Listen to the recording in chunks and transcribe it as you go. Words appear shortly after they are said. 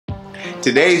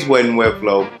Today's What in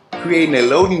Webflow, creating a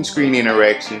loading screen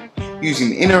interaction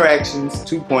using Interactions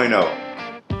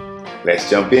 2.0. Let's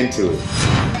jump into it.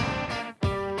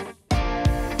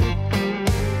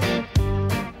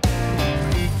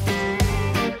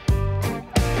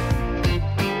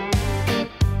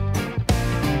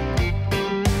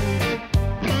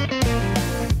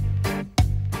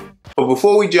 But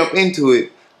before we jump into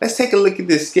it, let's take a look at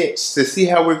this sketch to see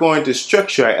how we're going to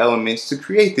structure our elements to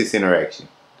create this interaction.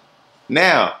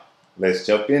 Now, let's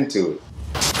jump into it.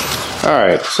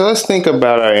 Alright, so let's think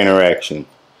about our interaction.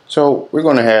 So we're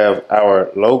going to have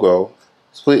our logo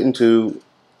split into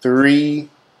 3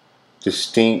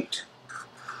 distinct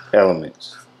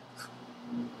elements.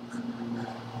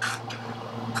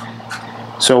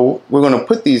 So we're going to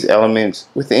put these elements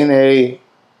within a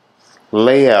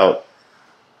layout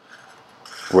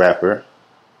wrapper,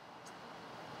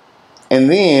 and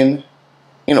then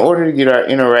in order to get our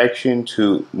interaction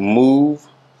to move,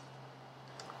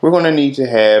 we're going to need to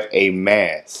have a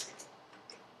mask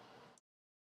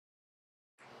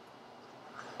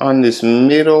on this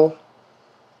middle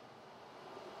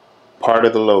part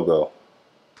of the logo.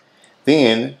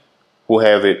 Then we'll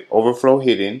have it overflow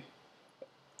hidden,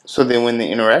 so then when the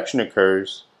interaction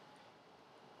occurs,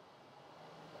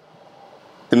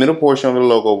 the middle portion of the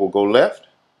logo will go left,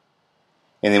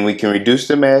 and then we can reduce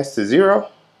the mask to 0,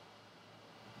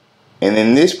 and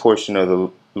then this portion of the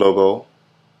logo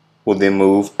will then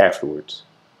move afterwards.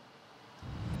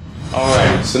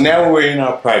 Alright, so now we're in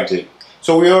our project.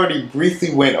 So we already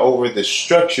briefly went over the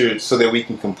structure so that we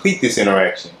can complete this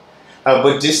interaction.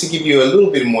 But just to give you a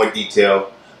little bit more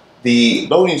detail, the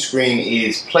loading screen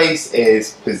is placed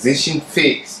as position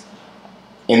fixed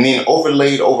and then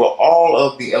overlaid over all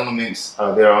of the elements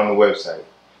that are on the website.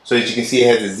 So as you can see,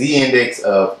 it has a z-index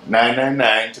of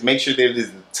 999 to make sure that it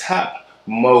is the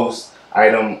topmost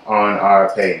item on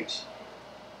our page.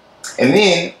 And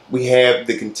then we have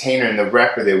the container and the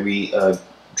wrapper that we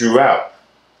drew out.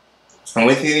 And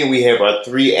within it we have our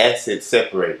 3 assets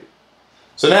separated.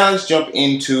 So now let's jump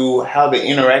into how the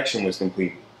interaction was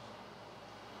completed.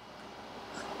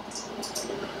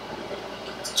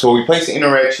 So we place the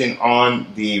interaction on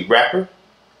the wrapper,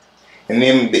 and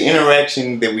then the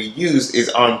interaction that we use is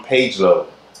on page load.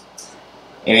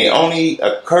 And it only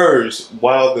occurs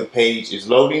while the page is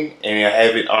loading, and I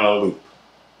have it on a loop.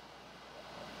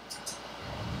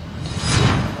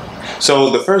 So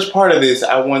the first part of this,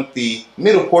 I want the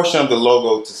middle portion of the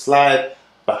logo to slide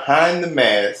behind the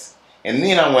mask, and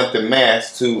then I want the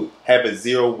mask to have a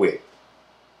 0 width.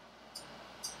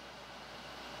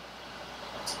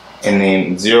 And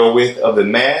then 0 width of the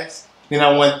mask. Then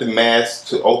I want the mask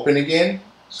to open again,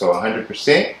 so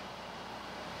 100%.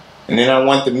 And then I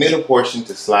want the middle portion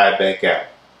to slide back out.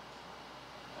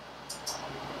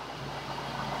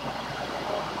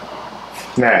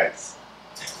 Nice.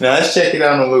 Now let's check it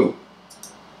on a loop.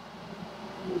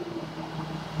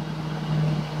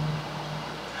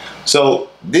 So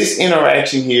this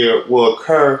interaction here will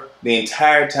occur the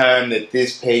entire time that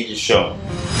this page is shown.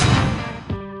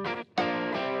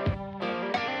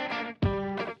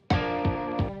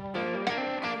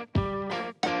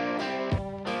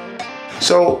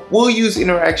 So we'll use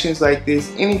interactions like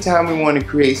this anytime we want to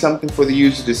create something for the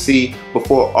user to see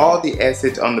before all the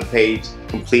assets on the page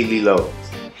completely loads.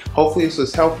 Hopefully this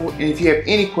was helpful, and if you have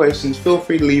any questions, feel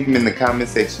free to leave them in the comment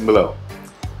section below.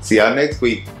 See y'all next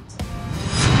week.